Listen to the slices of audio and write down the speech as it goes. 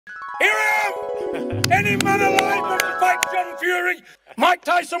Here I am! Any man alive wants to fight John Fury. Mike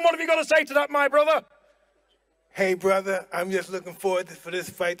Tyson, what have you got to say to that, my brother? Hey, brother, I'm just looking forward for this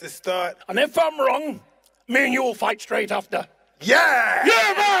fight to start. And if I'm wrong, me and you will fight straight after. Yeah!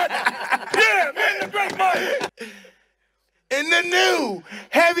 Yeah, man! Yeah, man, the great man! In the new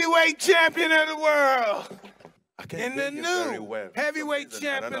heavyweight champion of the world. In the new heavyweight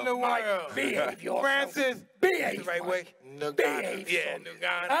champion of the world. Behave yourself. Francis. Behave. Right way. Behave. Yeah,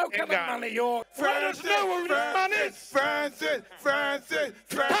 Ngannou. How come a man of your... Francis. know who this man is? Francis. Francis.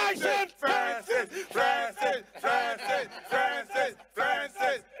 Tyson. Francis. Francis. Francis. Francis.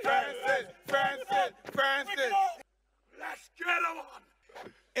 Francis. Francis. Francis. Francis. Let's get him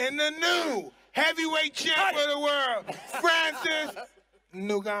on. In the new heavyweight champion of the world, Francis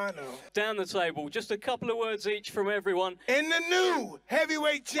Ngannou. Down the table, just a couple of words each from everyone. In the new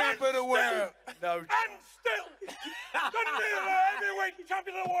heavyweight champion of the world. No. And still, the new heavyweight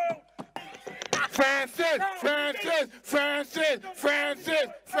champion of the world. Francis, Francis, Francis, Francis,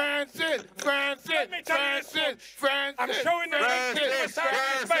 Francis, Francis, Francis, Francis. I'm showing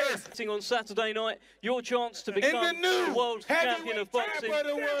Fighting on Saturday night, your chance to become in the new the world champion of boxing. Champion of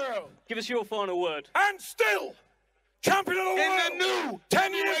the world. Give us your final word. And still, champion of the world. In the new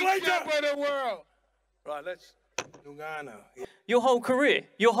 10 years later. Champion of the world. Right, let's. Ngannou. Your whole career,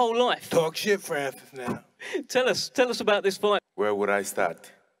 your whole life. Talk shit, Francis, now. Tell us about this fight. Where would I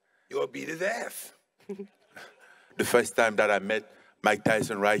start? You'll beat his ass. The first time that I met Mike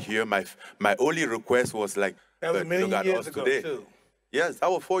Tyson right here, my only request was like, that was many look at years us ago, today. too. Yes, that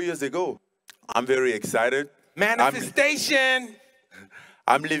was 4 years ago. I'm very excited. Manifestation.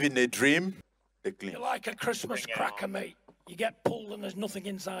 I'm living a dream. You're like a Christmas cracker, mate. You get pulled and there's nothing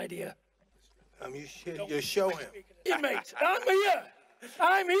inside here. You show him. Hey, mate, I'm here.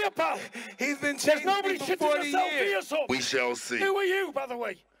 I'm here, pal. He's been There's chasing nobody me for shitting 40 themselves here, years. son. We shall see. Who are you, by the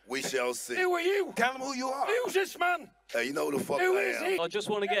way? We shall see. Who are you? Tell him who you are. Who's this man? Hey, you know who the fuck Who I is am. he? I just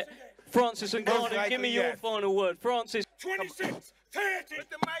want to get Francis and Conor. Like Give me a your yes. final word. Francis. 26, 30. Put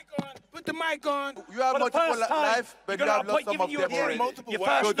the mic on. Put the mic on. You have For the multiple first time, life, but you're you gonna have lost put- some of giving them you a already. multiple Your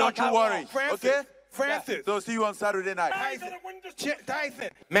wives. first So don't you knockout worry, loss. Francis. okay? Francis. So see you on Saturday night. Tyson.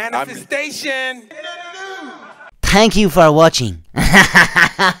 Manifestation. Thank you for watching.